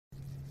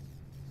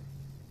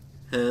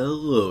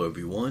Hello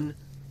everyone,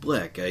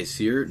 BlackIce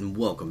here, and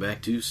welcome back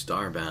to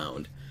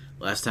Starbound.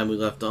 Last time we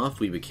left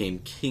off, we became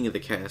king of the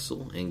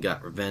castle and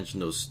got revenge on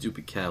those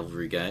stupid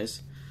cavalry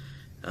guys.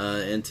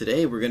 And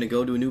today we're going to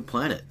go to a new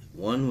planet,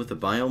 one with a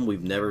biome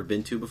we've never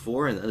been to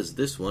before, and that is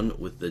this one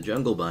with the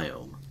jungle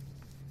biome.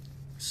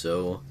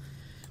 So,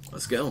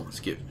 let's go.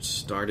 Let's get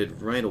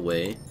started right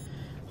away.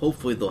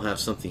 Hopefully they'll have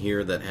something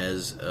here that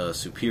has a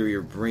superior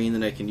brain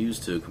that I can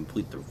use to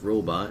complete the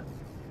robot.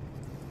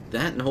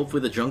 That, and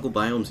hopefully the jungle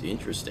biome's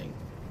interesting.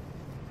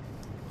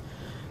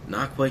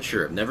 Not quite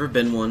sure. I've never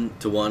been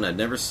to one. I've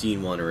never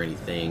seen one or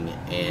anything,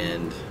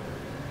 and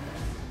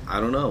I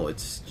don't know.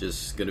 It's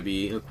just going to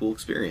be a cool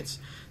experience.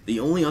 The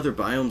only other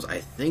biomes I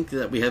think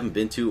that we haven't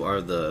been to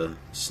are the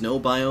snow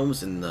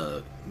biomes and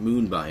the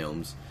moon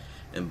biomes,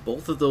 and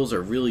both of those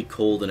are really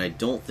cold, and I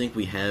don't think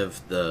we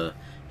have the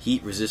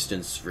heat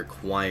resistance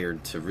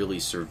required to really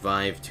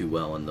survive too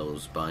well in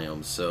those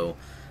biomes. So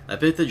I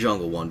picked the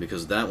jungle one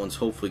because that one's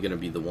hopefully going to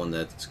be the one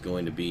that's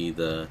going to be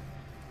the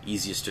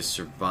easiest to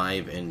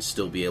survive and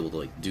still be able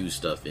to do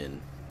stuff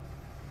in.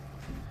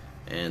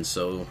 And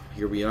so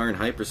here we are in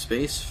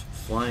hyperspace,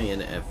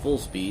 flying at full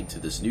speed to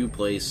this new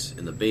place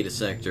in the beta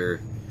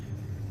sector,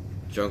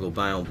 jungle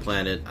biome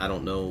planet. I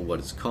don't know what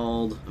it's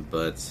called,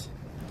 but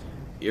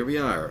here we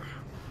are,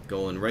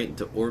 going right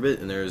into orbit,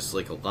 and there's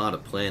a lot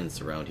of planets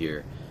around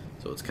here,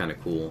 so it's kind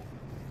of cool.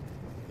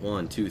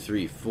 1, 2,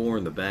 3, 4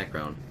 in the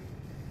background.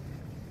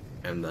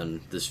 And then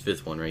this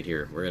fifth one right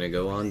here. We're gonna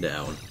go on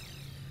down.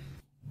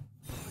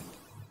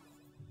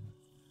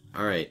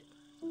 Alright.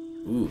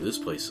 Ooh, this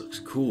place looks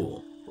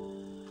cool.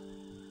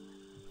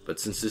 But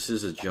since this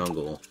is a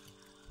jungle...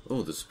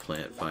 Oh, there's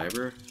plant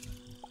fiber.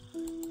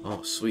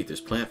 Oh, sweet,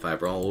 there's plant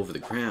fiber all over the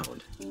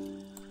ground.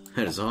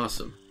 That is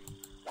awesome.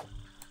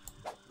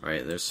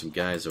 Alright, there's some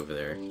guys over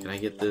there. Can I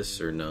get this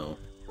or no?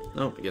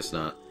 No, I guess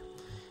not.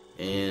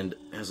 And,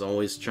 as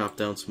always, chop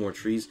down some more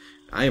trees.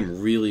 I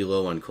am really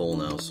low on coal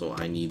now, so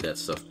I need that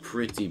stuff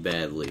pretty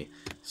badly.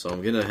 So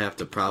I'm gonna have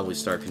to probably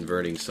start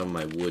converting some of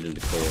my wood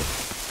into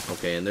coal.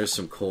 Okay, and there's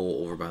some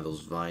coal over by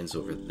those vines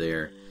over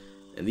there.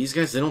 And these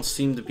guys, they don't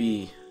seem to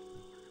be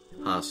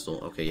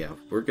hostile. Okay, yeah,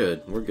 we're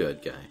good. We're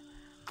good, guy.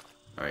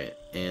 Alright,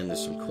 and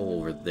there's some coal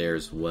over there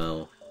as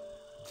well.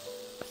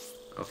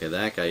 Okay,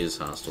 that guy is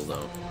hostile,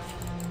 though.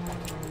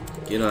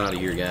 Get out of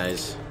here,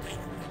 guys.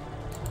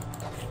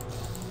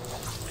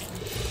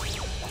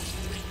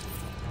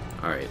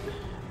 Alright,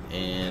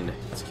 and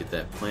let's get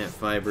that plant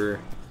fiber,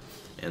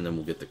 and then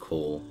we'll get the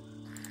coal.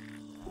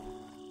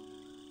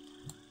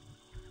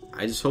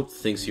 I just hope the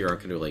things here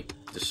aren't going to,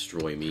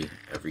 destroy me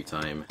every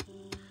time.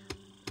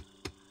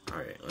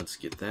 Alright, let's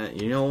get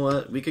that. You know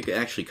what? We could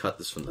actually cut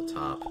this from the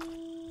top.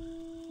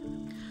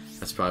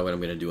 That's probably what I'm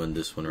going to do on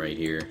this one right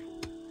here.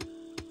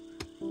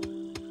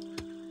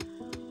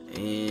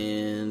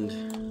 And...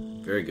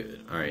 very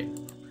good. Alright.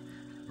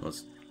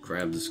 Let's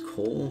grab this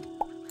coal.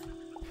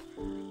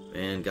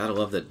 And gotta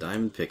love that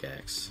diamond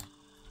pickaxe.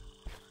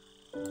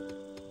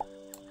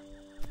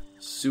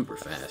 Super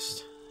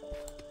fast.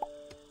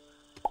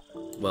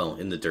 Well,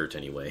 in the dirt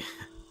anyway.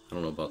 I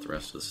don't know about the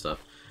rest of the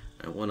stuff.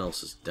 Alright, what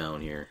else is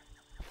down here?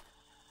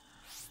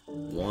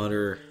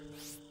 Water.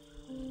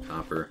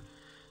 Copper.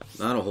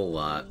 Not a whole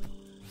lot.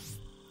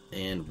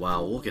 And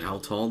wow, look at how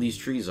tall these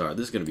trees are.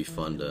 This is gonna be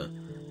fun to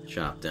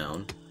chop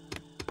down.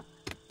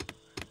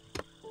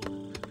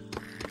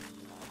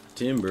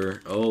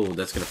 Timber. Oh,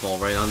 that's gonna fall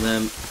right on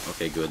them.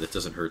 Okay, good. That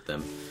doesn't hurt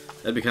them.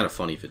 That'd be kind of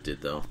funny if it did,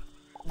 though.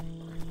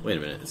 Wait a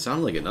minute. It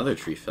sounded like another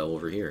tree fell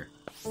over here.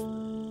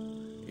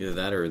 Either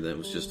that or that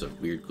was just a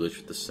weird glitch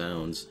with the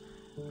sounds.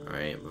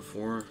 Alright,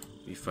 before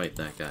we fight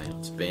that guy,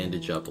 let's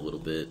bandage up a little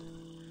bit.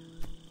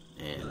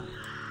 And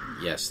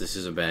yes, this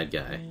is a bad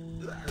guy.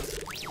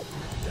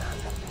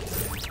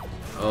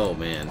 Oh,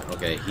 man.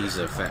 Okay, he's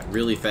a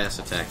really fast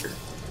attacker.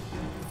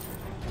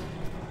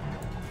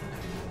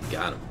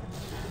 Got him.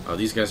 Oh,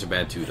 these guys are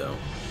bad too, though.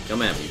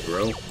 Come at me,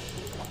 bro.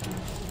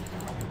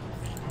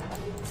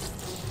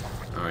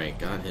 Alright,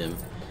 got him.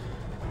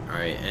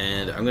 Alright,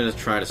 and I'm gonna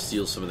try to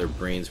steal some of their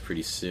brains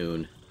pretty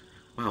soon.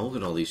 Wow, look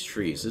at all these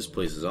trees. This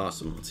place is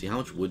awesome. Let's see, how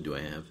much wood do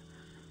I have?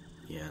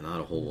 Yeah, not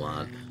a whole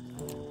lot.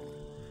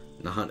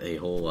 Not a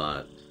whole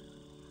lot.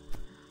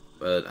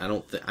 But I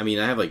don't think... I mean,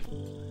 I have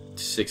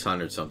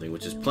 600 something,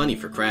 which is plenty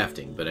for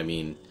crafting, but I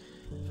mean,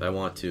 if I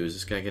want to... Is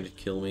this guy gonna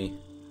kill me?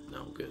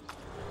 No, good.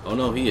 Oh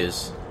no, he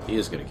is. He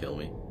is going to kill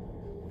me.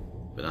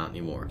 But not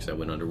anymore, because I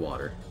went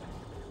underwater.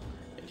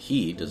 And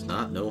he does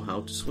not know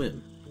how to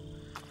swim.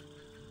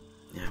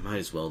 Yeah, I might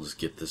as well just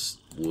get this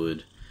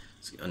wood.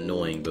 It's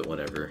annoying, but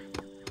whatever.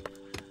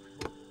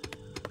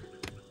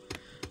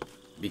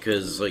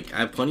 Because, I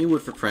have plenty of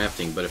wood for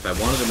crafting, but if I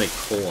wanted to make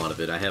coal out of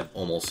it, I have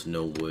almost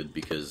no wood,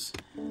 because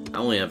I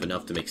only have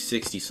enough to make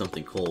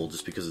 60-something coal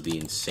just because of the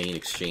insane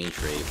exchange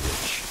rate,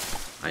 which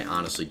I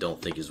honestly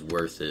don't think is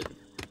worth it.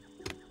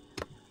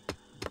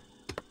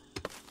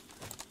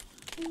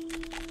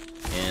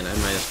 And I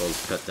might as well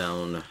just cut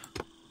down...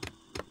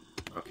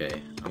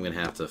 Okay, I'm gonna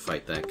have to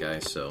fight that guy,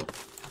 so...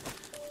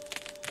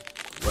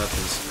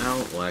 Weapons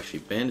out. We'll actually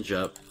bandage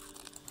up.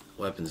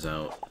 weapons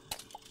out.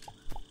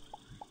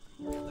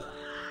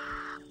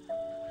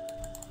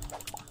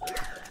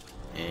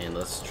 And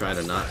let's try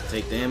to not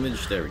take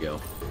damage. There we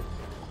go.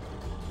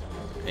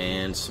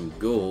 And some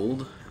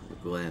gold. I will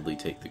gladly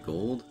take the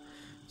gold.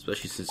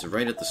 Especially since it's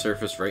right at the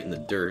surface, right in the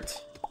dirt.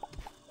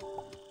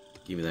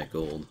 Give me that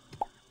gold.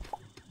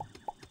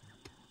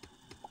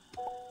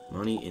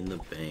 Money in the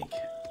bank.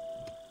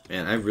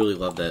 Man, I really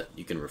love that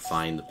you can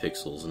refine the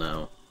pixels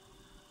now.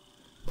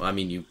 Well, I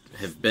mean, you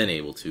have been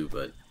able to,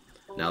 but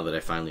now that I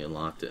finally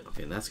unlocked it.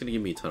 Okay, and that's going to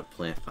give me a ton of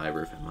plant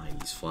fiber if I mine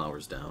these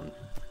flowers down.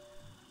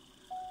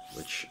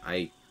 Which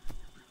I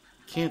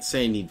can't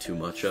say I need too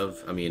much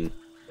of. I mean,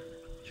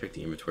 check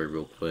the inventory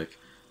real quick.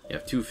 You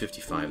have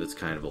 255, that's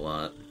kind of a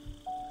lot.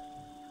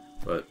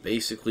 But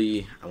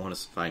basically, I want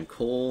to find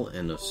coal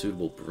and a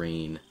suitable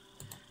brain.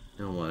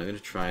 You know what, I'm going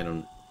to try it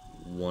on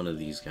one of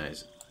these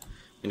guys.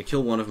 I'm going to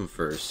kill one of them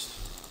first.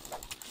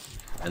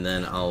 And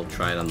then I'll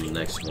try it on the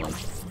next one.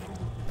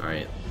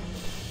 Alright,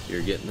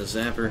 you're getting the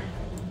zapper.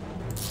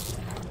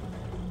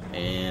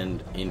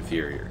 And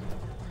inferior.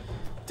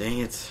 Dang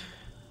it.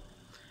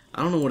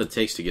 I don't know what it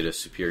takes to get a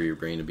superior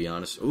brain, to be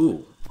honest.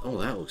 Ooh, oh,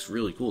 that looks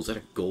really cool. Is that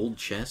a gold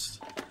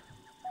chest?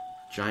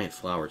 Giant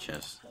flower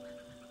chest.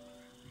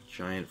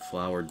 Giant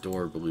flower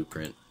door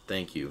blueprint.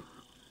 Thank you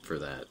for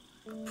that.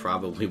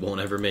 Probably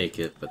won't ever make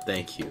it, but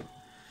thank you.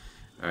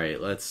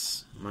 Alright,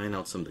 let's mine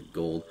out some of the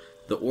gold.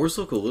 The ores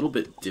look a little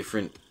bit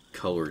different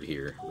colored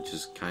here, which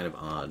is kind of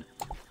odd.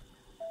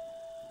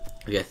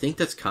 Okay, I think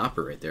that's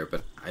copper right there,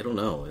 but I don't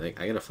know. I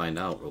gotta find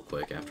out real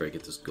quick after I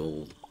get this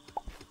gold.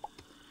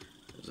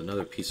 There's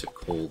another piece of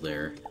coal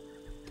there.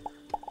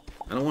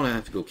 I don't want to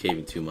have to go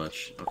caving too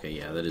much. Okay,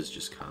 yeah, that is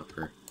just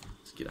copper.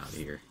 Let's get out of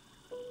here.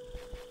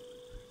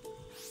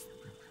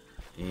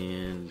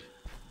 And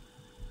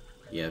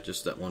yeah,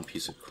 just that one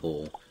piece of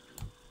coal.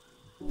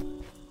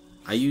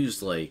 I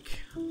used like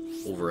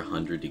over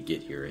 100 to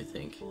get here, I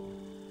think,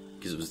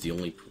 because it was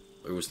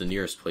the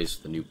nearest place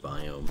with the new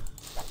biome.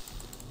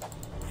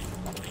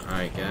 All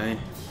right, guy.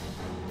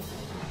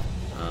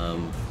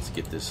 Let's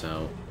get this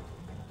out.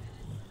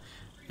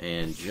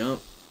 And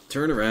jump,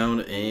 turn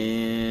around,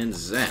 and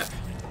zap.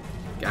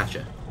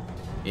 Gotcha.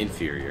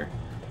 Inferior.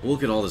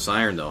 Look at all this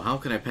iron, though. How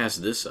can I pass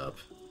this up?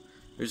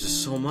 There's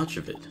just so much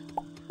of it.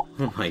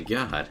 Oh my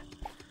god.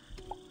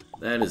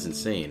 That is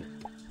insane.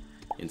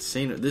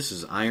 Insane. This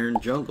is iron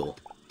jungle.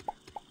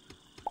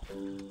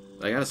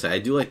 I gotta say, I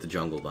do like the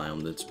jungle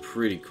biome. That's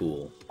pretty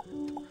cool.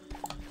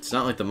 It's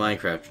not like the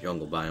Minecraft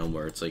jungle biome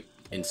where it's like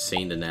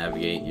insane to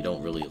navigate and you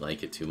don't really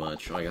like it too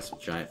much. Oh, I got some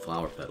giant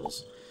flower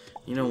petals.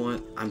 You know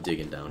what? I'm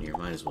digging down here.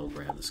 Might as well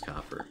grab this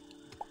copper.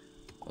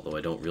 Although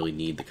I don't really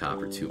need the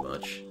copper too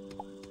much.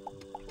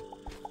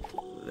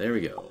 There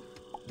we go.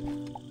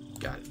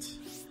 Got it.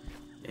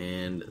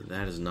 And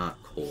that is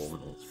not coal,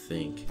 I don't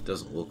think. It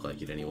doesn't look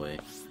like it anyway.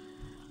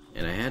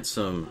 And I had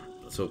some,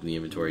 let's open the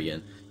inventory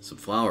again, some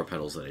flower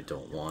petals that I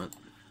don't want.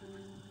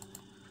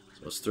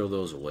 So let's throw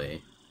those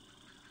away.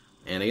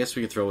 And I guess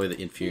we can throw away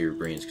the inferior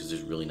brains because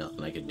there's really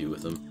nothing I can do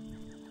with them.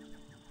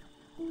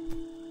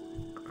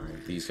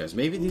 Alright, these guys.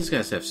 Maybe these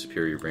guys have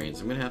superior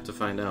brains. I'm going to have to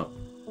find out.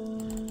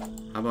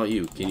 How about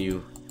you? Can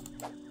you...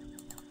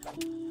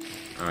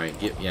 Alright,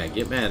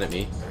 get mad at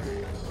me.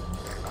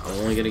 I'm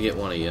only going to get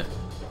one of you.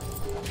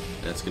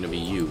 That's going to be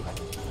you.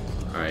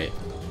 Alright,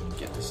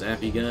 get the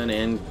zappy gun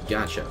and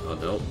gotcha.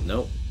 Oh,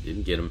 nope,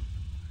 didn't get him.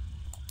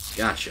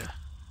 Gotcha.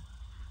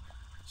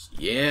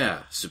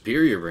 Yeah,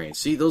 superior brains.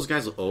 See, those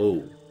guys...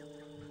 Oh.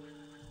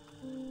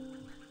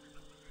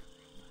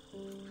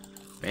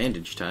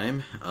 Bandage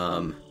time.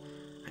 I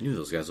knew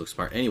those guys looked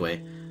smart.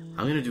 Anyway,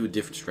 I'm going to do a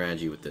different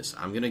strategy with this.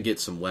 I'm going to get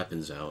some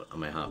weapons out on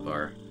my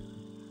hotbar.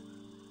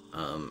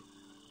 The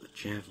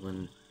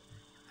javelin.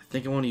 I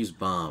think I want to use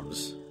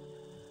bombs.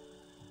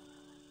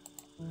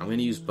 I'm going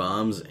to use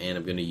bombs, and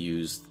I'm going to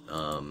use,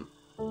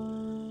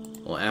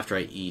 well, after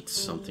I eat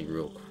something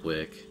real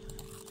quick,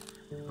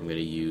 I'm going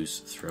to use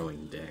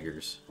throwing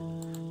daggers.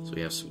 So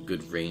we have some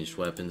good ranged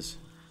weapons.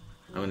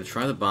 I'm going to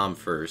try the bomb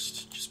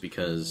first, just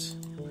because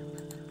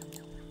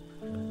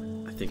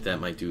I think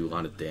that might do a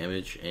lot of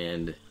damage,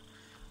 and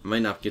I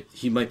might not get...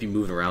 He might be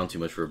moving around too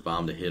much for a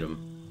bomb to hit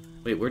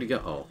him. Wait, where'd he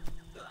go? Oh.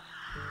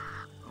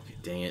 Okay,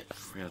 dang it.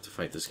 We're going to have to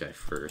fight this guy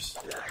first.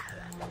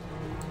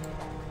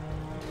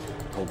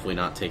 Hopefully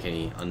not take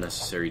any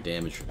unnecessary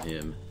damage from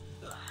him.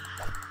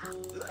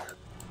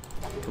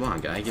 Come on,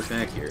 guy, get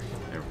back here.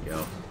 There we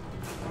go.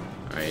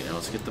 Alright, now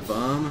let's get the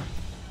bomb.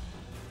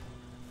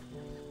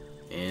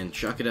 And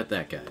chuck it at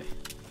that guy.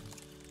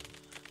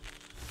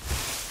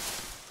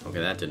 Okay,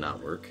 that did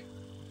not work.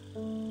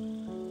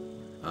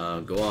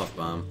 Go off,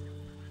 bomb.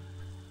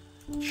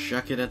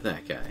 Chuck it at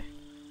that guy.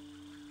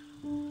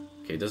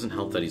 Okay, it doesn't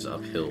help that he's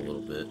uphill a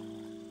little bit.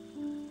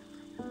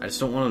 I just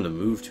don't want him to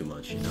move too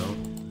much, you know?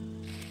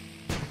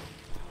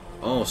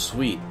 Oh,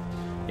 sweet.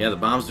 Yeah, the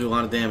bombs do a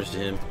lot of damage to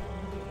him.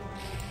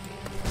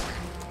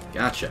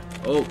 Gotcha.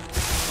 Oh!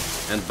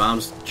 And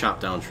bombs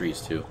chop down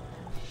trees, too.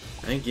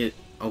 I didn't get...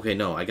 Okay,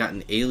 no, I got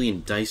an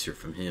alien dicer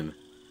from him.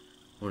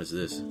 What is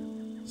this?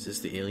 Is this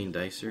the alien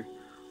dicer?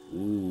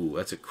 Ooh,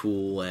 that's a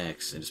cool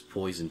axe, and it's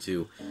poison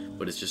too,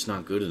 but it's just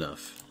not good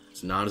enough.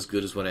 It's not as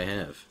good as what I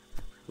have.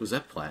 Was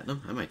that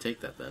platinum? I might take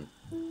that then.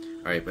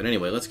 Alright, but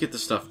anyway, let's get the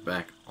stuff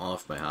back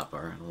off my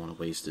hotbar. I don't want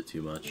to waste it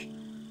too much.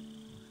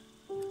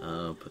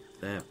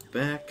 Put that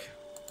back.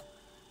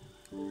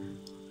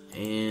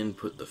 And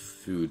put the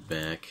food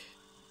back.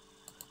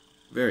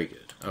 Very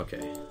good.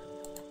 Okay.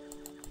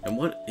 And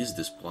what is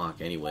this block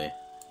anyway?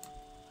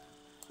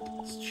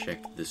 Let's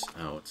check this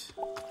out.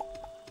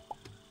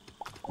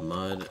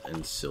 Mud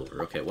and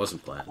silver. Okay, it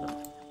wasn't platinum.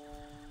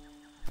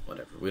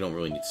 Whatever. We don't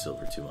really need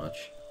silver too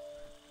much.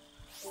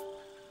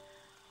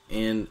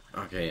 And,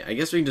 okay, I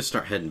guess we can just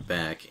start heading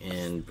back.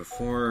 And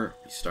before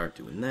we start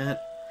doing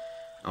that,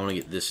 I want to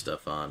get this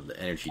stuff on, the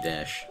energy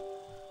dash.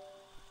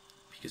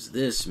 Because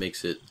this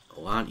makes it a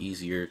lot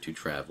easier to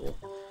travel.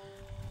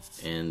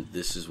 And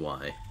this is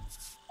why.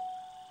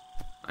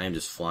 I am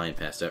just flying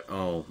past that.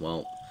 Oh,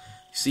 well,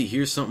 see,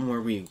 here's something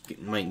where we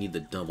might need the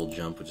double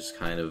jump, which is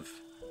kind of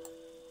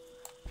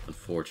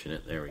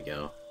unfortunate. There we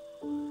go.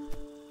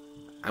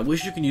 I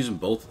wish you could use them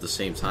both at the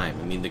same time.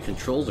 I mean, the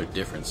controls are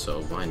different,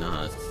 so why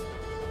not?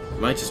 It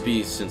might just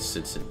be since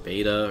it's in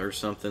beta or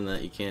something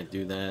that you can't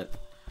do that.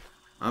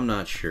 I'm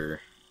not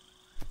sure.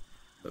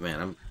 But man,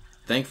 I'm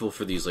thankful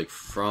for these, like,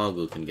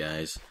 frog-looking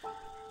guys.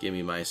 Give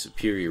me my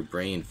superior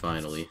brain,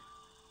 finally.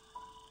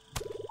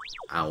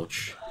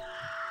 Ouch.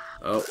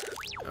 Oh.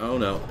 Oh,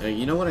 no.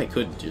 You know what I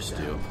could just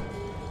do?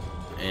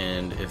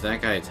 And if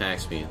that guy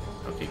attacks me...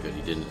 Okay, good,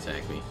 he didn't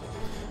attack me.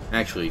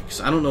 Actually,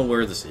 because I don't know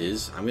where this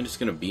is, I'm just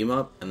going to beam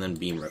up and then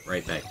beam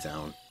right back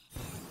down.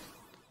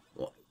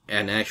 Well,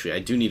 and actually, I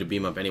do need to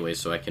beam up anyway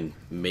so I can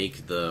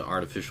make the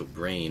artificial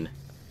brain.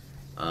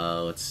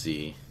 Let's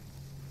see.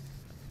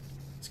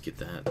 Let's get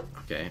that.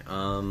 Okay,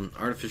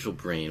 artificial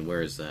brain,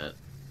 where is that?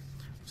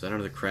 Is that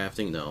under the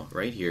crafting? No,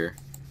 right here.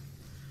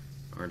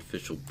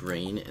 Artificial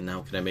brain, and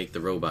now can I make the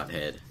robot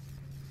head?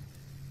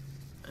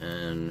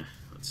 And,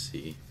 let's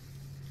see.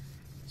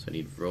 So I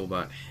need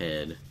robot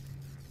head.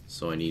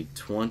 So I need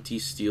 20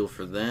 steel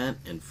for that,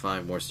 and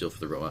 5 more steel for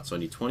the robot. So I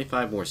need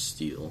 25 more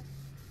steel.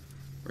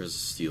 Where's the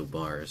steel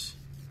bars?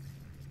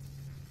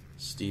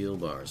 Steel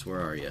bars, where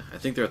are you? I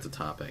think they're at the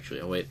top,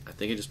 actually. Oh, wait, I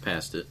think I just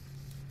passed it.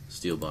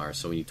 Steel bars.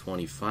 So we need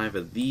 25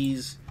 of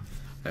these.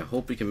 I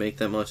hope we can make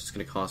that much. It's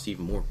going to cost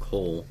even more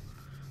coal.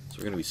 So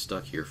we're going to be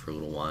stuck here for a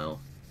little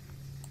while.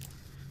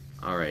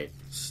 Alright,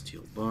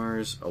 steel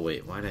bars. Oh,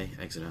 wait, why'd I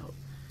exit out?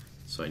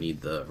 So I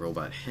need the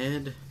robot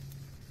head.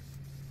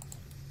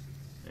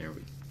 There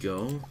we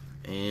go.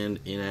 And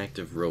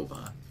inactive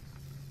robot.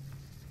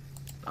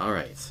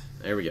 Alright,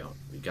 there we go.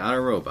 We got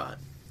our robot.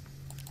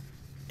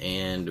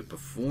 And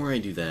before I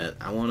do that,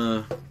 I want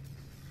to...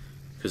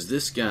 Because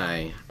this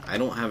guy, I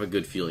don't have a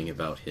good feeling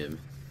about him.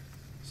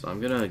 So I'm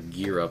going to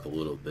gear up a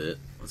little bit.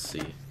 Let's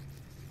see.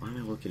 Why am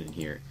I looking in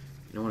here?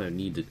 You know what I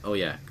need to... Oh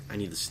yeah, I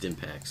need the stim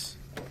packs.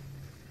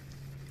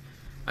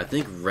 I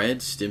think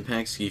red stim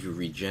packs give you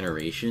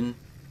regeneration.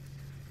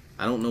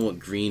 I don't know what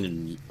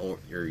green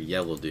or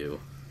yellow do.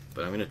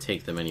 But I'm going to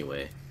take them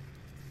anyway.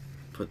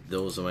 Put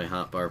those on my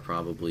hotbar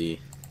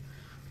probably.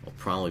 I'll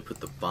probably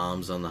put the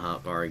bombs on the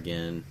hotbar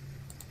again.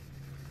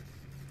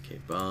 Okay,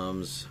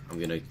 bombs. I'm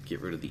going to get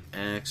rid of the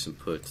axe and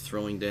put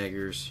throwing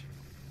daggers.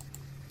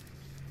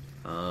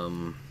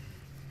 I'm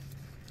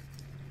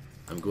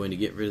going to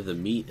get rid of the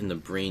meat and the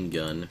brain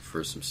gun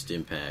for some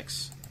stim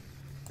packs.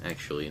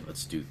 Actually,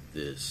 let's do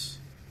this.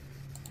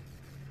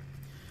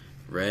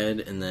 Red,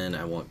 and then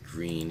I want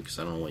green, because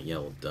I don't know what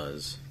yellow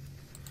does.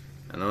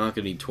 And I'm not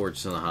going to need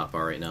torches on the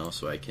hotbar right now,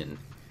 so I can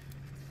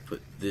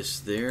put this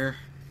there.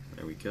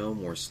 There we go,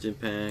 more stim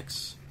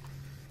packs.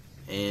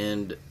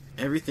 And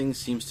everything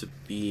seems to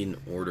be in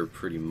order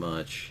pretty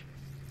much.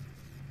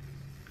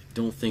 I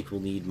don't think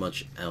we'll need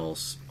much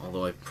else,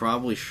 although I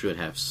probably should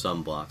have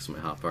some blocks in my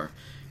hotbar.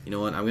 You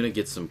know what, I'm going to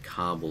get some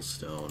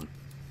cobblestone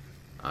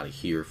out of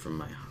here for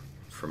my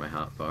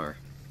hotbar.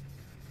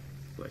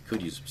 Ooh, I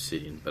could use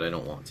obsidian, but I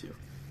don't want to.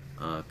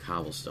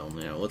 Cobblestone,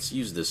 now let's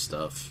use this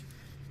stuff.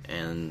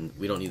 And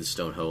we don't need the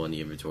stone hoe in the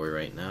inventory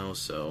right now,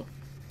 so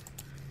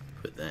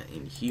put that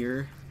in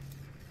here.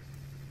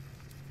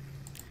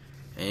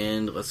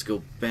 And let's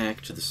go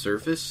back to the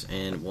surface,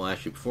 and well,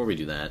 actually, before we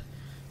do that,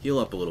 heal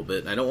up a little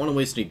bit. I don't want to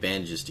waste any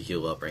bandages to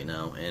heal up right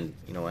now, and,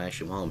 you know,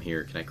 actually, while I'm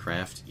here, can I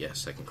craft?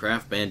 Yes, I can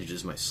craft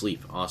bandages in my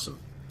sleep. Awesome.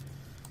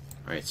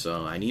 Alright,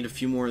 so I need a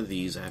few more of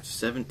these. I have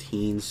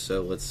 17,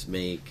 so let's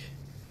make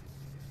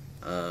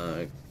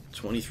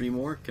 23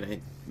 more. Can I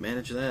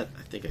manage that?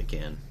 I think I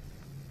can.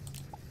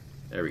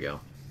 There we go.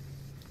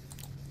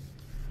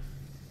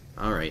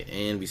 Alright,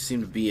 and we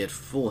seem to be at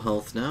full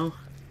health now.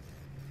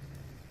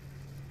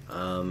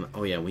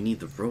 Oh yeah, we need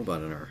the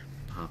robot in our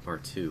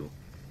hotbar too.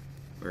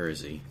 Where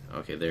is he?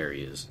 Okay, there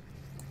he is.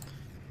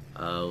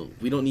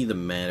 We don't need the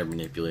matter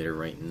manipulator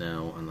right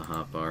now on the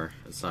hotbar.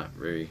 It's not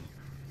very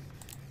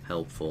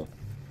helpful.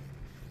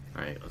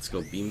 Alright, let's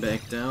go beam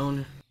back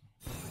down.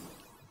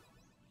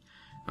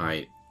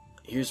 Alright,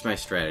 here's my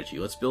strategy.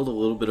 Let's build a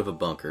little bit of a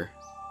bunker.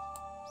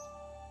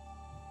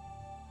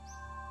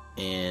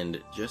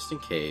 And just in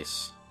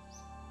case,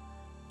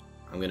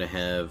 I'm gonna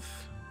have...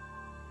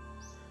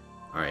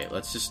 Alright,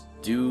 let's just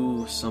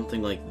do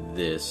something like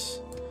this.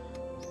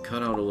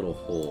 Cut out a little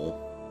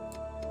hole.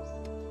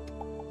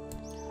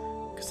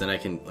 Because then I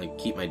can, like,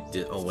 keep my...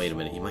 Oh, wait a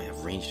minute. You might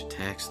have ranged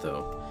attacks,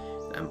 though.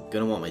 I'm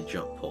gonna want my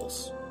jump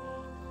pulse.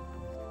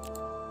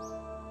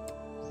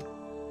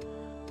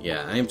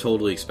 Yeah, I am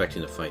totally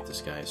expecting to fight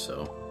this guy,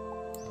 so...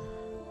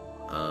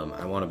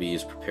 I want to be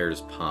as prepared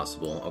as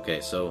possible.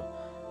 Okay, so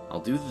I'll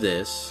do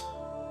this.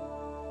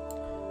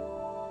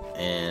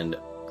 And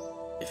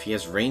if he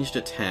has ranged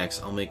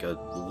attacks, I'll make a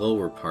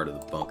lower part of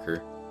the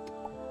bunker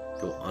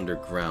go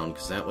underground,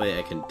 because that way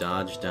I can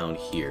dodge down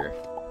here.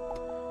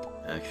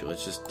 Actually,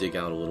 let's just dig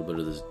out a little bit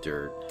of this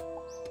dirt.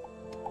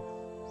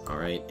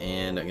 Alright,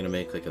 and I'm going to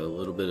make like a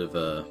little bit of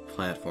a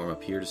platform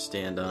up here to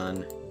stand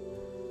on.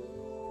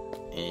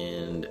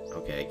 And,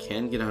 okay, I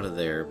can get out of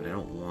there, but I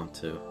don't want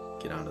to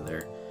get out of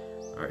there.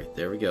 Alright,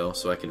 there we go.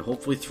 So I can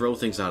hopefully throw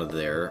things out of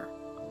there.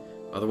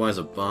 Otherwise,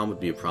 a bomb would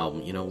be a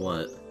problem. You know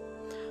what?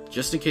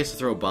 Just in case I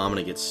throw a bomb and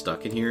it gets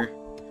stuck in here,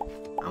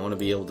 I want to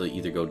be able to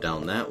either go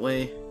down that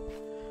way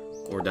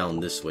or down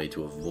this way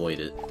to avoid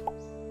it.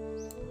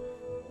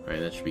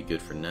 Alright, that should be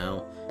good for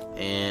now.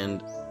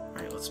 And,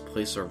 alright, let's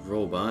place our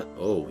robot.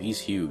 Oh, he's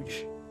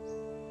huge.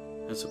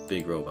 That's a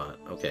big robot.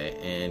 Okay,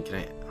 and can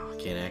I... Oh, I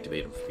can't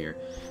activate him from here.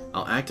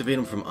 I'll activate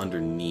him from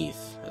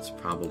underneath. That's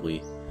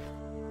probably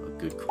a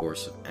good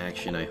course of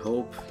action, I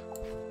hope.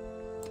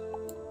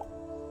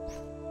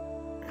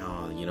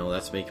 Oh, you know,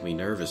 that's making me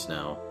nervous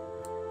now.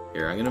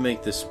 Here, I'm gonna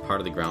make this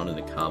part of the ground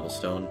into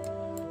cobblestone,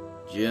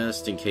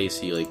 just in case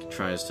he, like,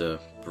 tries to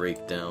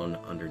break down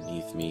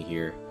underneath me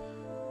here.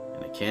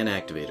 And I can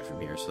activate it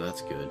from here, so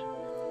that's good.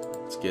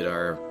 Let's get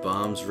our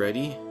bombs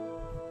ready.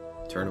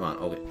 Turn them on.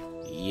 Okay.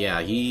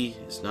 Yeah, he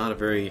is not a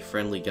very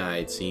friendly guy,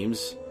 it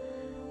seems.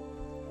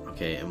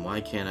 Okay, and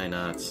why can't I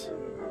not...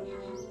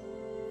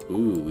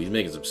 Ooh, he's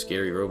making some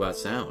scary robot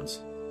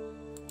sounds.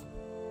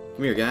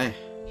 Come here, guy.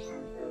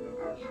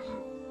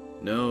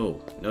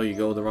 No, no, you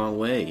go the wrong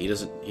way. He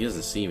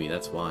doesn't see me,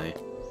 that's why.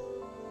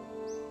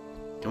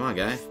 Come on,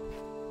 guy.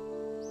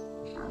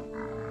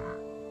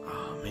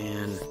 Oh,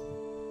 man.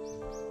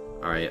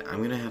 Alright,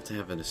 I'm gonna have to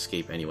have an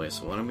escape anyway,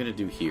 so what I'm gonna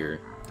do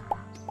here...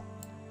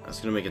 I was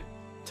gonna make a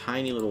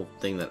tiny little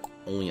thing that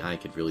only I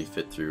could really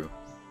fit through.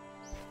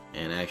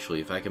 And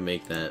actually, if I can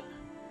make that...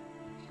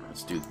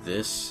 Let's do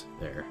this.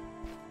 There.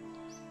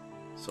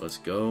 So let's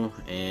go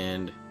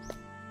and...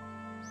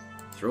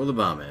 throw the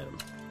bomb at him.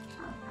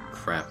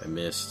 Crap, I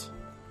missed.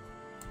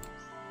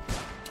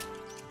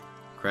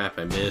 Crap,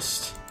 I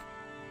missed.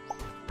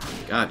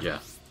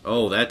 Gotcha.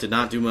 Oh, that did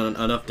not do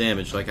enough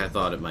damage like I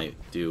thought it might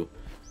do.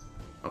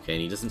 Okay,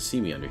 and he doesn't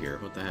see me under here.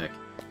 What the heck?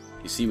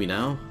 You see me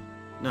now?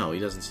 No, he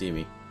doesn't see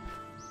me.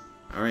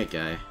 Alright,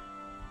 guy.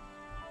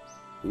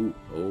 Ooh,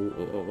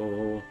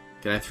 oh.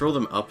 Can I throw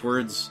them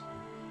upwards?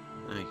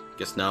 I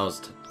guess now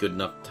is good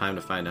enough time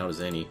to find out as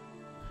any.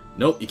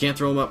 Nope, you can't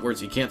throw them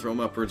upwards. You can't throw them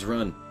upwards.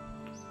 Run.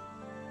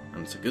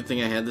 And it's a good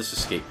thing I had this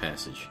escape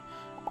passage.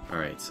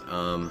 Alright,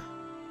 let's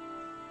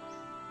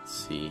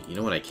see. You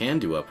know what I can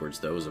do upwards,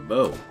 though, is a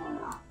bow.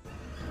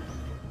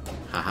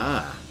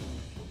 Haha.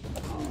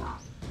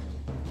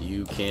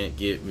 You can't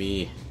get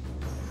me.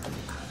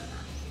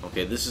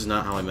 Okay, this is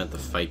not how I meant the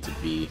fight to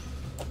be.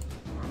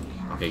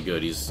 Okay,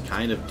 good. He's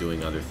kind of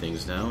doing other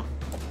things now.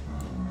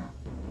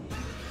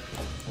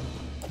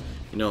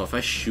 You know, if I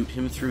shoot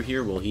him through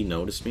here, will he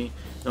notice me?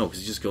 No,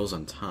 because he just goes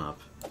on top.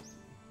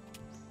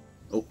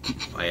 Oh,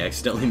 I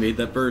accidentally made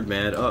that bird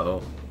mad.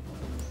 Uh-oh.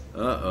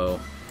 Uh-oh.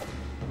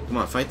 Come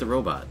on, fight the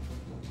robot.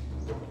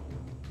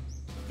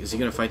 Is he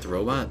gonna fight the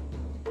robot?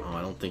 Oh,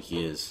 I don't think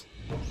he is.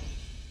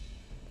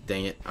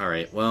 Dang it.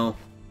 Alright, well...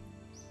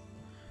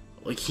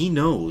 Like, he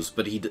knows,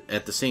 but he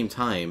at the same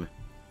time,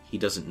 he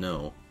doesn't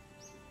know.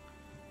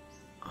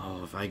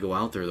 Oh, if I go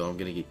out there, though, I'm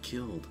gonna get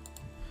killed.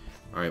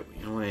 Alright,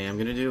 you know what I am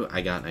gonna do?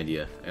 I got an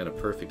idea. I got a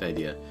perfect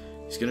idea.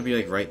 He's gonna be,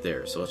 like, right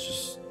there, so let's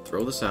just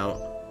throw this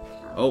out.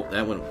 Oh,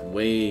 that went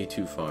way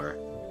too far.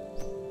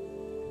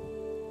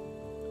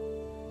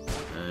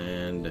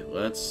 And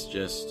let's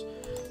just...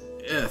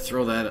 Yeah,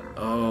 throw that...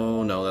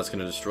 Oh, no, that's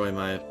gonna destroy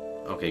my...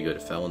 Okay, good,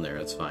 it fell in there,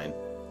 that's fine.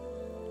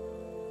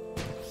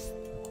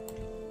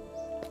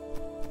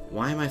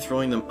 Why am I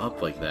throwing them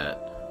up like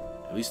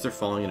that? At least they're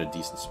falling in a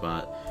decent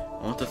spot.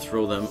 I want to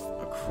throw them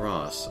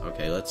across.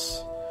 Okay,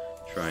 let's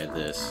try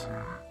this.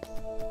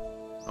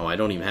 Oh, I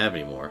don't even have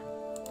any more.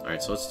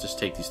 Alright, so let's just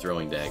take these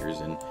throwing daggers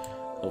and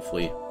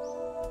hopefully...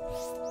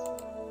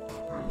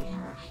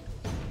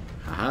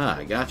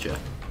 Haha, I gotcha.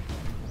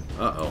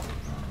 Uh-oh.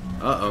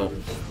 Uh-oh.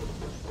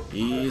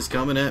 He's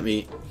coming at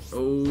me.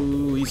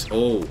 Oh, he's...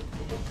 Oh.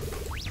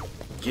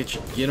 Get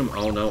him.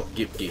 Oh, no.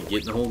 Get in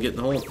the hole, get in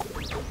the hole.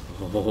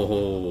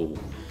 Oh.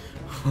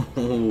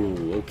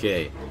 Oh,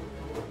 okay.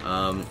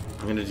 I'm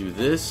gonna do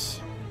this.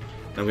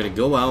 I'm gonna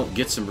go out,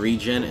 get some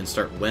regen, and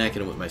start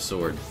whacking him with my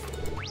sword.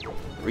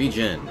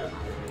 Regen.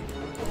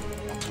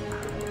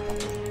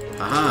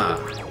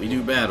 Haha! We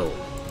do battle.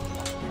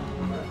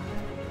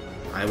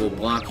 I will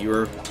block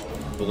your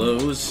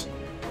blows.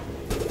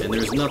 and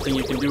there's nothing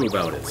you can do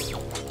about it.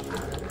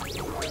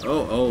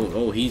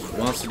 Oh, he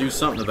wants to do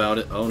something about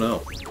it. Oh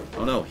no.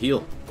 Oh no,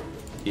 heal.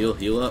 Heal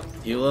up,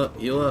 heal up,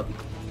 heal up.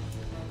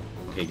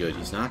 Okay, good.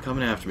 He's not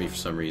coming after me for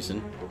some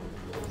reason.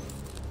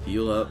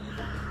 Heal up.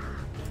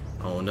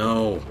 Oh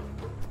no.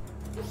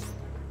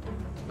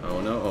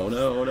 Oh no, oh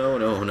no, oh no,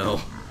 no,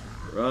 no.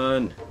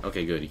 Run.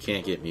 Okay, good. He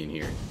can't get me in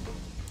here.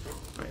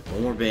 Alright,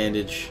 one more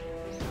bandage.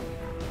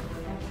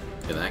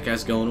 Okay, that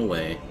guy's going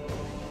away.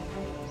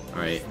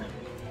 Alright.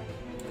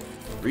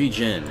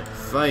 Regen.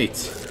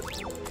 Fight.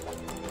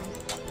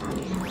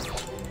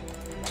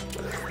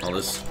 Oh,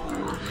 this...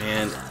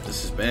 Man,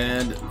 this is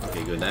bad.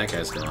 Okay, good. That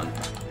guy's gone.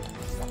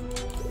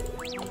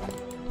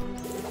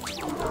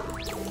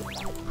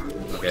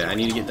 Okay, I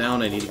need to get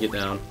down. I need to get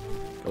down.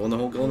 Go in the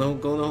hole, go in the hole,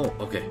 go in the hole.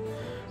 Okay.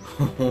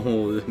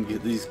 Oh,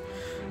 these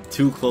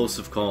too close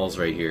of calls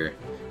right here.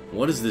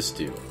 What does this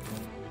do?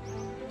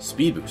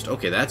 Speed boost.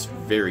 Okay, that's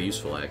very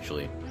useful,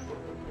 actually.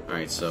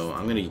 Alright, so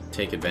I'm going to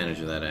take advantage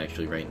of that,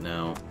 actually, right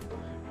now.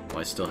 While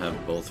I still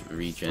have both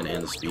regen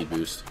and the speed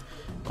boost.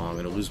 Oh, I'm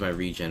going to lose my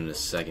regen in a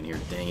second here.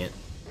 Dang it.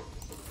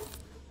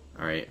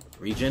 Alright,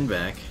 regen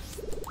back.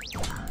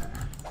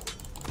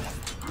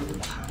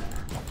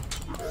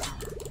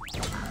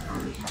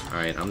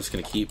 Alright, I'm just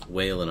going to keep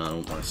wailing on him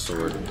with my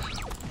sword.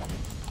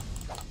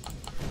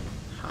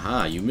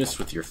 Haha, you missed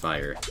with your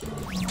fire.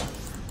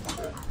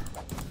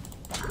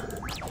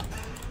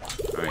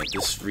 Alright,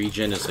 this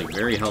regen is like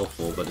very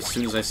helpful, but as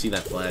soon as I see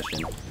that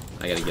flashing,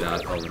 I gotta get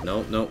out. Oh,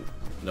 no, no,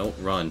 no,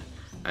 run.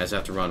 I just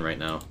have to run right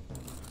now.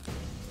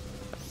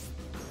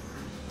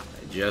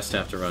 I just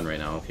have to run right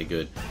now. Okay,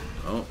 good.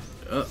 Oh,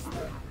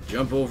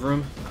 jump over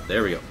him.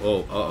 There we go. Oh,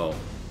 uh-oh.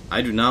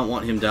 I do not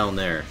want him down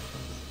there.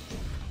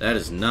 That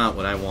is not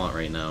what I want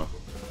right now.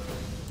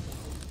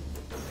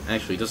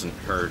 Actually, it doesn't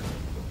hurt.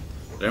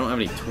 But I don't have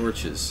any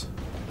torches.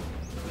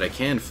 But I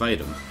can fight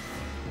him.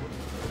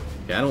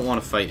 Okay, I don't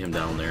want to fight him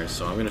down there,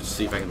 so I'm going to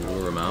see if I can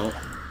lure him out.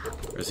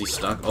 Or is he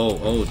stuck?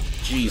 Oh,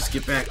 jeez.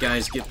 Get back,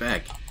 guys. Get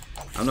back.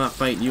 I'm not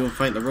fighting you. I'm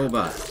fighting the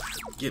robot.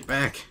 Get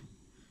back.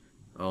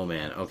 Oh,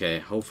 man. Okay,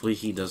 hopefully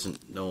he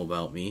doesn't know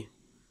about me.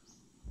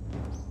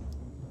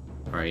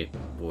 Alright,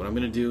 what I'm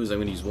going to do is I'm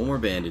going to use one more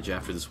bandage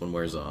after this one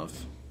wears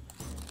off.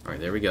 Alright,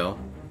 there we go.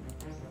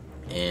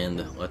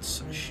 And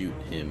let's shoot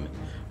him.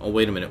 Oh,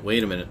 wait a minute,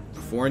 wait a minute.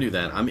 Before I do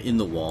that, I'm in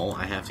the wall.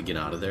 I have to get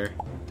out of there.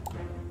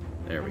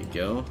 There we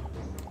go.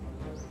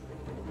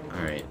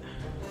 Alright.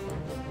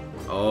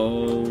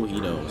 Oh,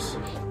 he knows.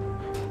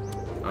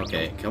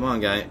 Okay, come on,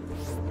 guy.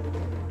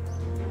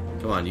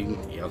 Come on, you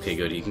can... Okay,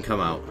 good, he can come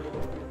out.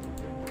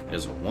 He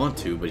doesn't want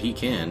to, but he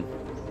can.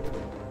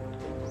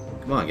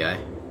 Come on, guy.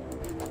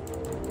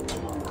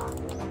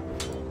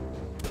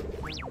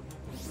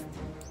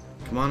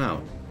 Come on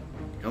out.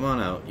 Come on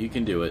out. You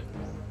can do it.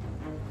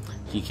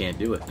 He can't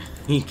do it.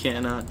 He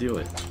cannot do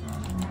it.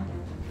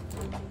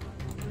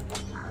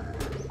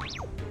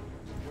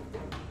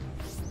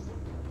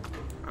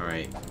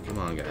 Alright. Come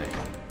on, guy.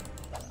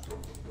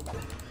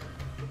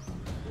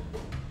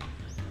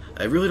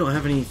 I really don't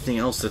have anything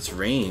else that's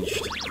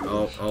ranged.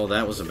 Oh,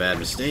 that was a bad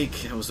mistake.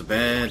 That was a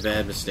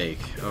bad mistake.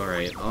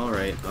 Alright,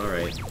 alright,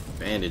 alright.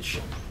 Bandage.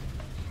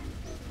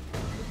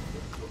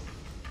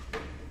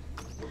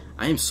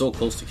 I am so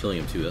close to killing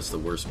him, too. That's the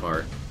worst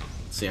part.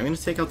 Let's see, I'm going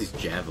to take out these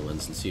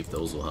javelins and see if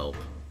those will help.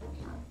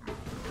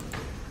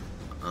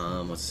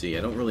 Let's see.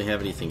 I don't really have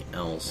anything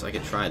else. I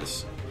could try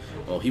this.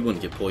 Well, he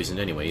wouldn't get poisoned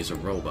anyway. He's a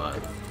robot.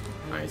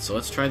 Alright, so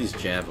let's try these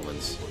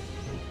javelins.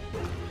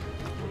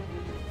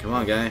 Come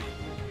on, guy.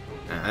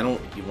 I don't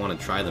want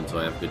to try them until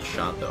I have a good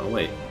shot, though. Oh,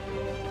 wait.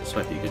 This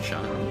might be a good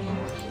shot.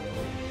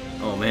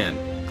 Oh, man.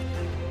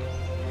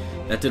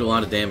 That did a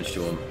lot of damage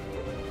to him.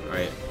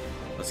 Alright.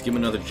 Let's give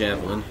him another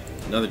javelin.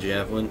 Another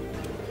javelin.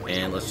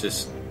 And let's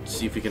just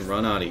see if we can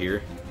run out of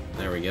here.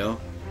 There we go.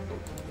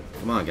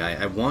 Come on, guy.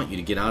 I want you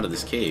to get out of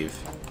this cave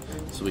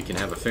so we can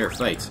have a fair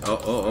fight.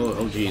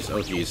 Oh, jeez.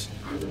 Oh, jeez.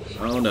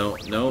 Oh, no.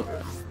 No.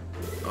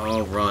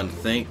 Oh, run.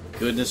 Thank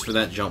goodness for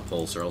that jump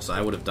pulse, or else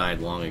I would have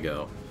died long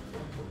ago.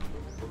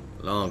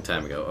 Long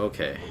time ago.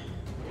 Okay.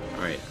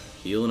 Alright.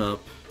 Healing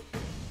up.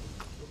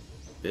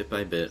 Bit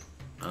by bit.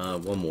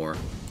 One more.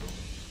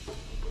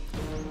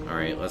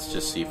 Alright, let's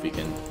just see if we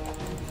can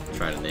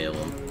try to nail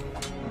him.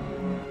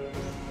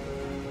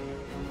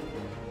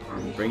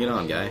 Bring it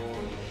on, guy.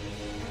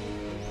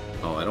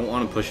 Oh, I don't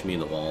want him pushing me in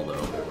the wall,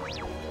 though.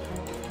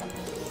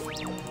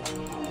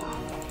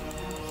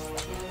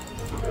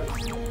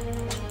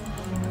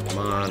 Come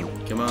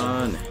on. Come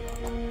on.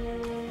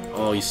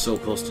 Oh, he's so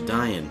close to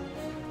dying.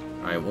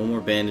 Alright, one more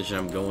bandage and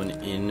I'm going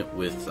in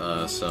with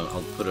some...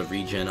 I'll put a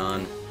regen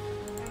on.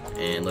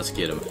 And let's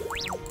get him.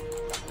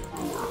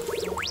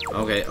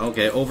 Okay,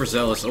 okay.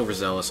 Overzealous,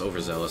 overzealous,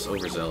 overzealous,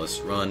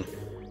 overzealous. Run.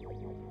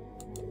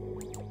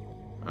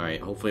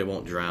 Alright, hopefully I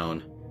won't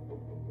drown.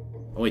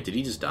 Oh wait, did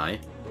he just die?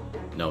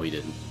 No, he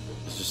didn't.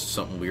 It's just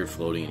something weird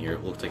floating in here.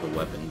 It looked like a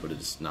weapon, but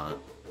it's not.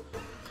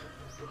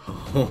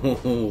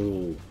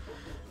 Oh,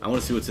 I want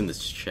to see what's in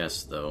this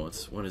chest, though.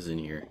 What is in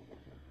here?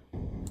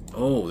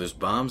 Oh, there's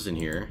bombs in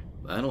here.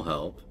 That'll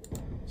help.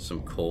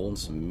 some coal and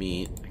some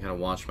meat. I gotta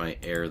watch my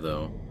air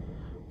though.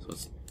 So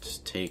let's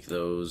just take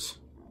those.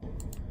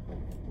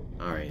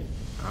 Alright,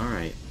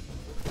 alright.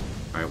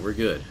 Alright, we're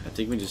good. I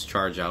think we just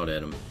charge out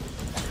at him.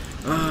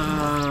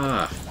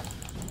 Ah!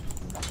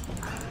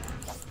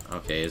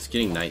 Okay, it's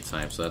getting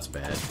nighttime, so that's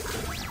bad.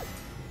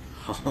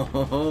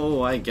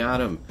 Oh, I got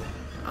him.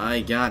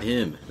 I got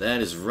him.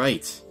 That is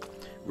right.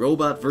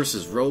 Robot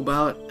versus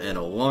robot, and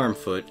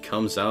Alarmfoot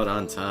comes out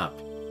on top.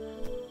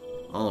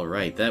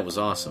 Alright, that was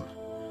awesome.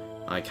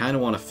 I kind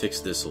of want to fix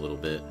this a little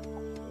bit.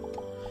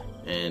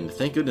 And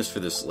thank goodness for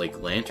this,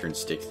 like, lantern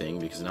stick thing,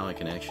 because now I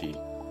can actually,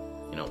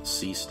 you know,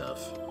 see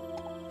stuff.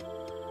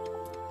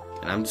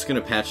 And I'm just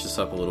going to patch this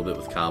up a little bit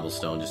with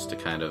cobblestone, just to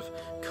kind of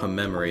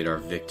commemorate our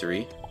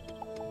victory.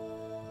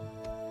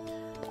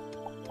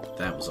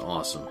 That was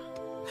awesome.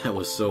 That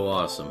was so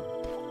awesome.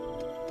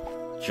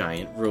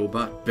 Giant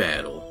robot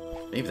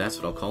battle. Maybe that's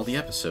what I'll call the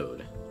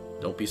episode.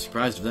 Don't be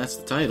surprised if that's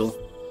the title.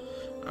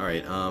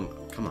 Alright,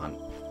 come on.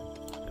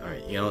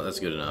 Alright, you know what, that's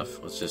good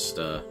enough. Let's just,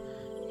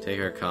 take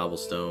our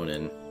cobblestone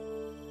and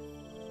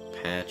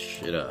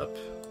patch it up.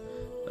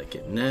 Like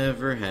it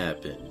never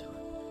happened.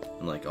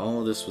 And like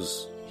all this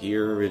was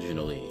here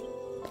originally.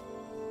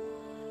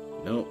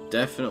 Nope,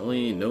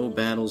 definitely no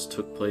battles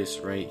took place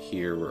right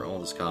here where all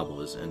this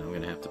cobble is, and I'm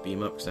gonna have to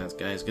beam up because that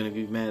guy's gonna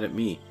be mad at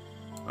me.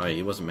 Alright,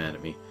 he wasn't mad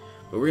at me.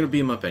 But we're gonna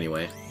beam up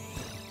anyway.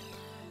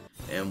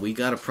 And we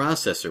got a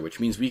processor, which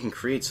means we can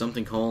create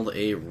something called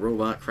a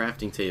robot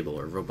crafting table,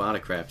 or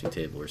robotic crafting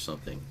table, or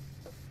something.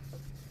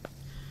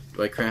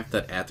 Do I craft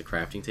that at the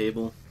crafting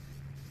table?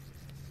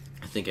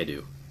 I think I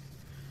do.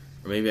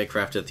 Or maybe I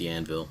craft it at the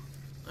anvil.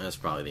 That's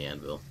probably the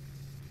anvil.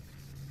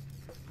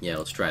 Yeah,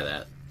 let's try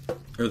that.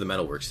 Or the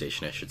metal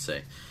workstation, I should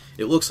say.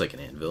 It looks like an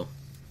anvil.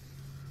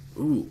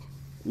 Ooh.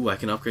 Ooh, I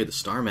can upgrade the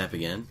star map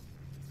again.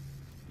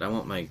 But I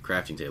want my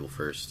crafting table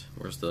first.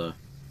 Where's the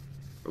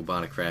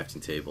robotic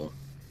crafting table?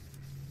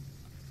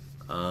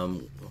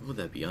 What would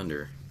that be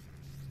under?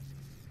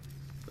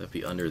 Would that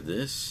be under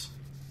this?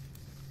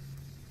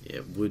 Yeah,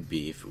 it would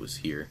be if it was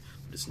here.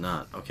 But it's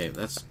not. Okay,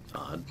 that's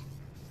odd.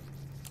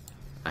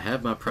 I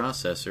have my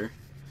processor.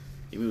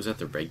 Maybe it was at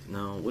the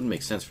no, it wouldn't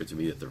make sense for it to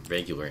be at the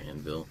regular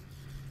anvil.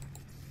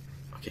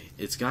 Okay,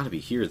 it's got to be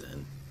here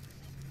then.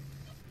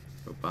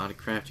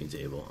 Robotic crafting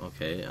table.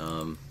 Okay,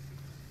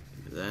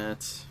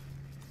 that.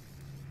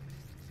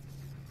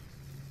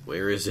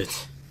 Where is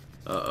it?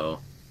 Uh-oh.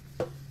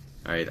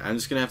 Alright, I'm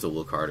just gonna have to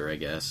look harder, I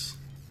guess.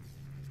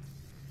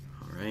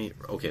 Alright,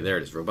 okay, there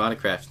it is. Robotic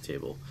crafting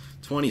table.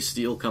 20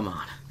 steel, come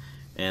on.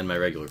 And my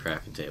regular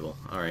crafting table.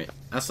 Alright,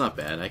 that's not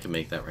bad. I can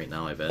make that right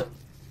now, I bet.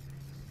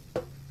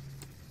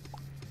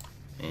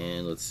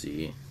 And let's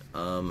see.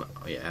 Oh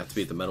yeah, I have to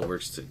be at the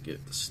metalworks to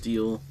get the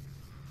steel.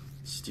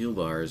 Steel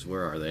bars,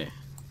 where are they?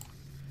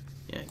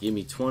 Yeah, give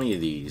me 20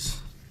 of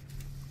these.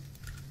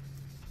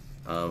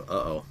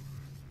 Uh-oh.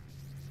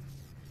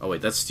 Oh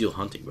wait, that's steel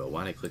hunting bow.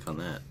 Why did I click on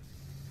that?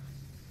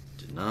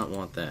 Did not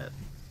want that.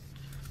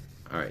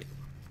 Alright,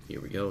 here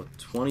we go.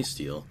 20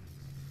 steel.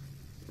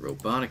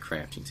 Robotic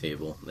crafting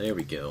table. There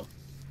we go.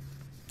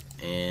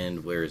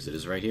 And where is it?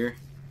 Is it right here?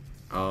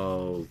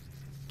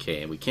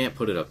 Okay, and we can't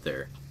put it up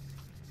there.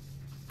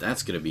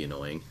 That's gonna be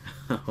annoying.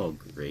 Oh,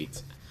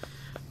 great.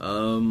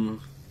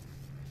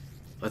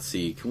 Let's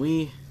see. Can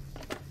we...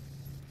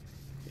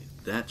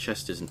 That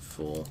chest isn't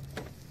full.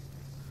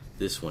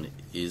 This one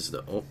is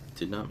the... Oh,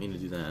 did not mean to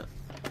do that.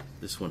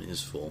 This one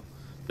is full.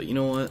 But you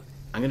know what?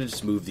 I'm gonna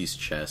just move these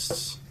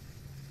chests.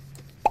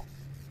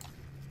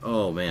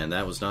 Oh man,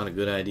 that was not a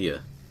good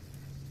idea.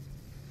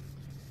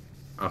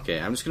 Okay,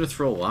 I'm just gonna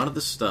throw a lot of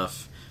the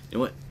stuff. You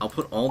know what? I'll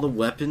put all the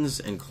weapons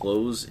and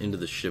clothes into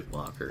the ship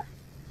locker.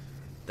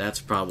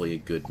 That's probably a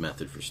good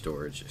method for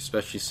storage,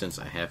 especially since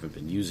I haven't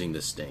been using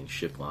this dang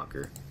ship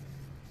locker.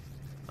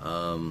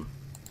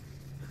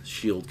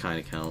 Shield kind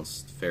of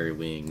counts. Fairy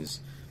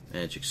wings,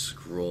 magic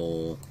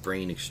scroll,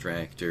 brain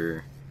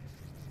extractor.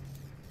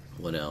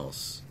 What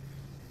else?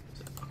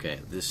 Okay,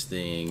 this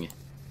thing.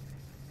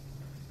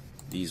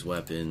 These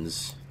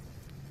weapons.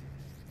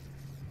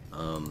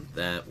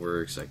 That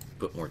works. I can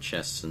put more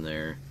chests in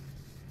there.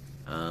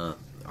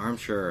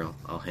 Armchair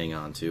I'll hang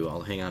on to.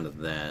 I'll hang on to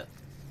that.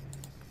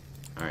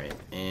 Alright,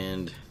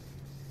 and...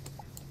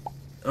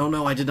 Oh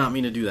no, I did not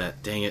mean to do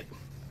that. Dang it.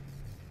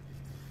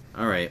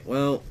 Alright,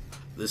 well,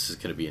 this is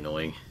going to be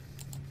annoying.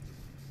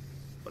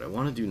 What I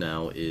want to do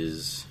now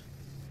is...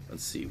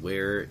 Let's see,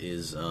 where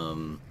is,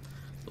 those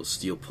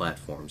steel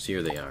platforms?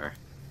 Here they are.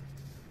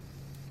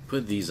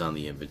 Put these on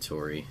the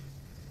inventory.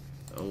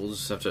 Oh, we'll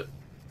just have to...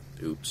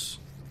 Oops.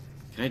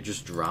 Can I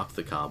just drop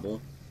the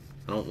cobble?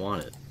 I don't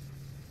want it.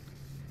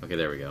 Okay,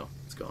 there we go.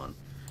 It's gone.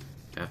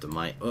 I have to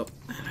mine... Oh,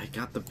 and I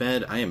got the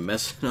bed. I am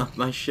messing up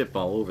my ship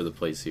all over the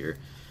place here.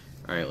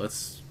 Alright,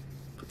 let's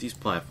put these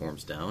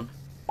platforms down.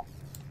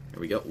 There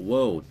we go.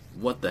 Whoa,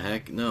 what the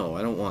heck? No,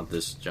 I don't want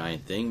this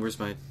giant thing. Where's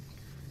my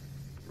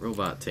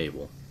robot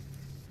table?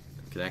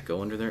 Can that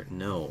go under there?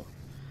 No.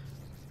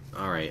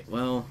 Alright,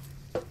 well...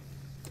 Let's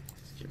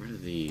get rid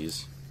of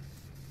these.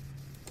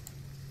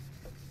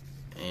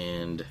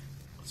 And...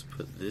 Let's Let's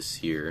put this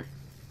here.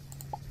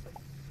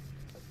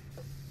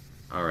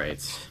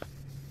 Alright.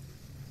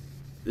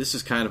 This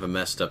is kind of a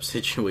messed up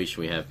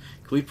situation we have.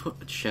 Can we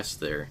put a chest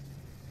there?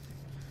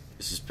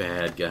 This is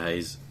bad,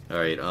 guys.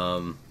 Alright,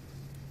 I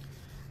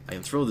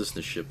can throw this in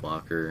the ship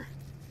locker.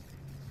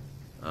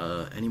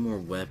 Any more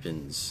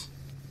weapons?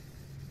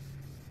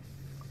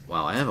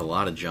 Wow, I have a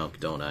lot of junk,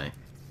 don't I?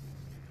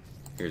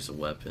 Here's a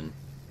weapon.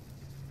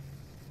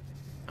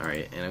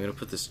 Alright, and I'm gonna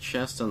put this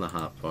chest on the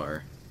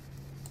hotbar.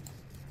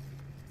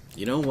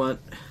 You know what?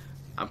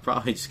 I'm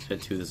probably just gonna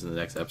do this in the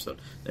next episode.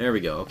 There we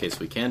go. Okay, so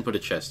we can put a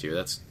chest here.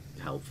 That's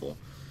helpful.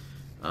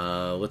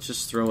 Let's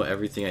just throw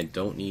everything I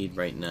don't need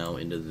right now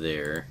into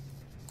there.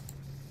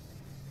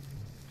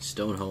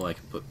 Stone hoe I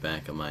can put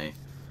back on my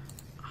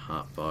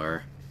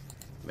hotbar.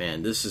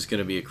 Man, this is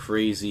gonna be a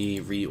crazy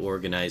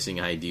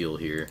reorganizing ideal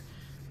here.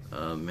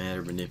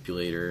 Matter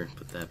manipulator,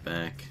 put that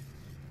back.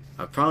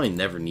 I'll probably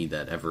never need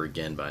that ever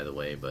again, by the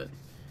way, but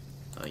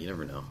you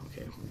never know.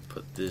 Okay, we'll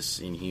put this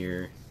in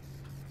here.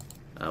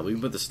 We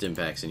can put the stim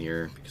packs in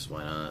here, because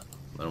why not?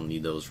 I don't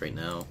need those right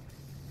now.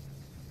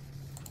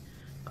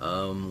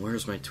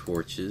 Where's my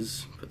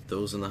torches? Put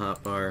those in the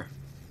hotbar.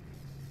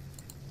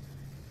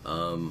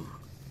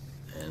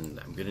 And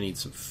I'm gonna need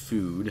some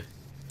food.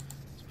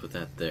 Let's put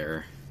that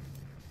there.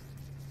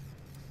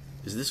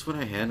 Is this what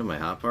I had in my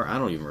hotbar? I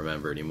don't even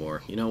remember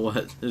anymore. You know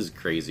what? This is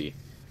crazy.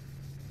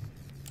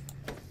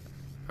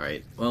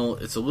 Alright, well,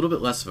 it's a little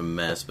bit less of a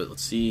mess, but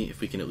let's see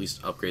if we can at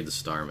least upgrade the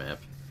star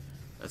map.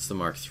 That's the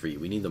Mark III.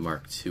 We need the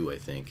Mark II, I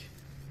think.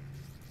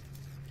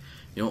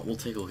 You know what? We'll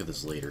take a look at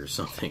this later or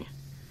something.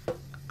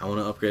 I want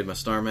to upgrade my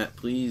star map,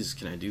 please.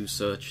 Can I do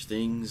such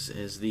things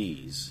as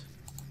these?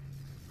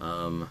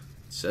 It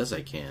says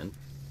I can.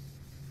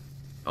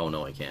 Oh,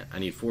 no, I can't. I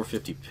need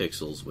 450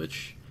 pixels,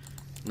 which...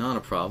 not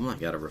a problem. I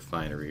got a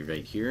refinery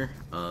right here.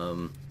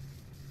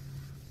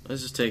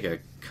 Let's just take a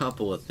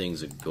couple of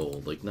things of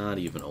gold. Like, not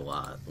even a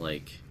lot.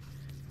 Like,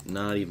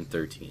 not even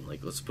 13. Like,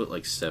 let's put,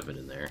 like, 7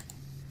 in there.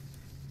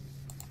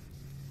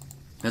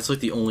 That's, like,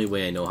 the only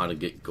way I know how to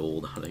get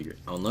gold out of here.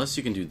 Unless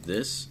you can do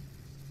this.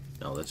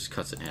 No, that just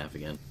cuts it in half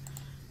again.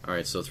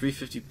 Alright, so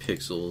 350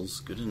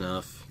 pixels. Good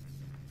enough.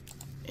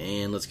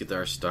 And let's get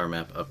our star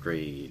map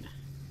upgrade.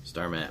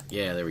 Star map.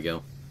 Yeah, there we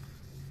go.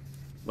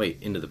 Wait,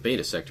 into the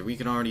beta sector. We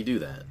can already do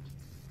that.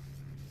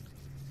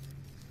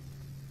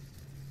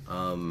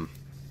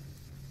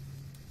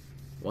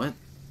 What?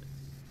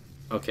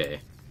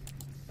 Okay.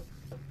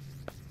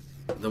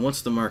 Then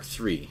what's the Mark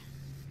III?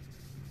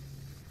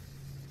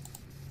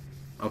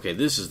 Okay,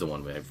 this is the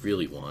one I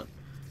really want.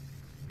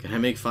 Can I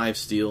make 5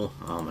 steel?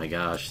 Oh my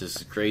gosh, this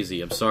is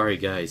crazy. I'm sorry,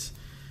 guys.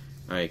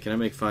 Alright, can I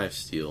make 5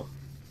 steel?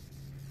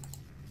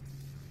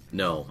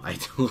 No, I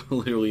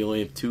literally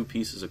only have 2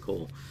 pieces of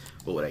coal.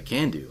 But what I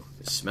can do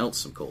is smelt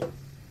some coal.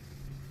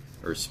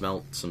 Or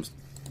smelt some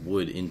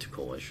wood into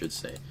coal, I should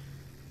say.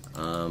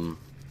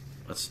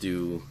 Let's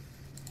do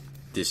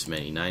this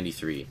many,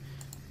 93.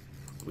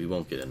 We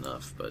won't get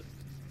enough, but...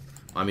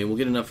 I mean, we'll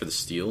get enough for the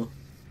steel.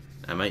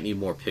 I might need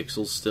more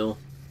pixels still.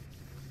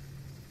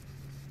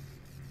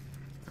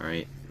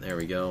 Alright, there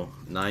we go.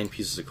 9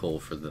 pieces of coal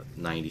for the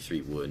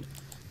 93 wood.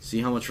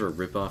 See how much of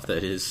a ripoff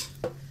that is?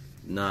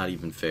 Not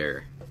even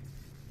fair.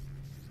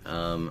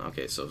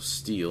 Okay, so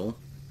steel.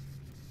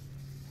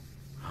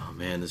 Oh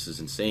man, this is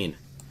insane.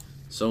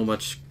 So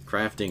much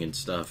crafting and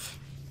stuff.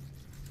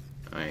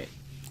 Alright.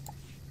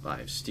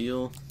 5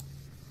 steel.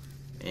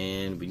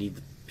 And we need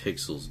the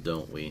pixels,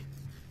 don't we?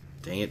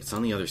 Dang it, it's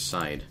on the other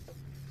side.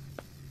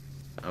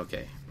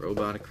 Okay,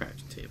 robotic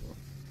crafting table.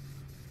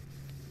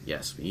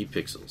 Yes, we need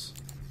pixels.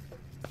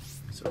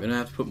 So we're gonna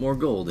have to put more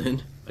gold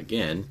in,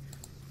 again.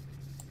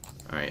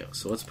 Alright,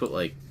 so let's put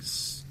like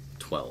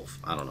 12.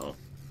 I don't know.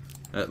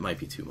 That might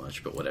be too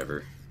much, but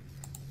whatever.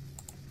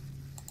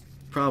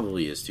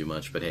 Probably is too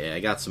much, but hey, I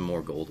got some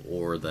more gold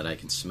ore that I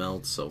can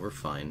smelt, so we're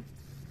fine.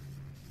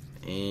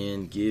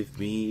 And give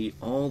me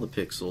all the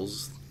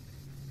pixels.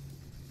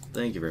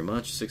 Thank you very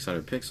much.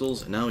 600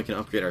 pixels. And now we can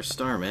upgrade our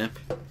star map.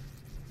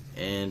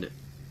 And,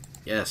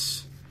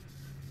 yes,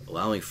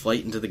 allowing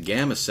flight into the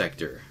Gamma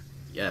sector.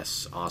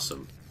 Yes,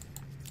 awesome.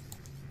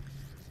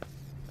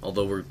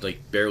 Although we're,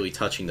 like, barely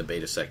touching the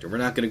Beta sector. We're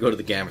not going to go to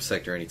the Gamma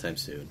sector anytime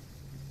soon.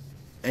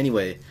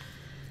 Anyway,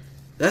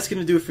 that's going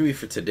to do it for me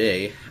for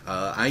today.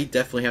 I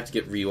definitely have to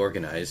get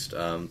reorganized.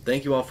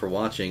 Thank you all for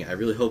watching. I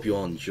really hope you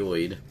all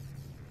enjoyed.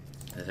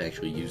 Let's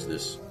actually use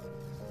this.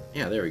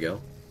 Yeah, there we go.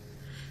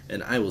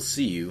 And I will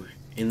see you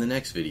in the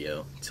next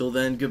video. Till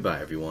then,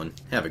 goodbye everyone.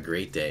 Have a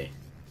great day.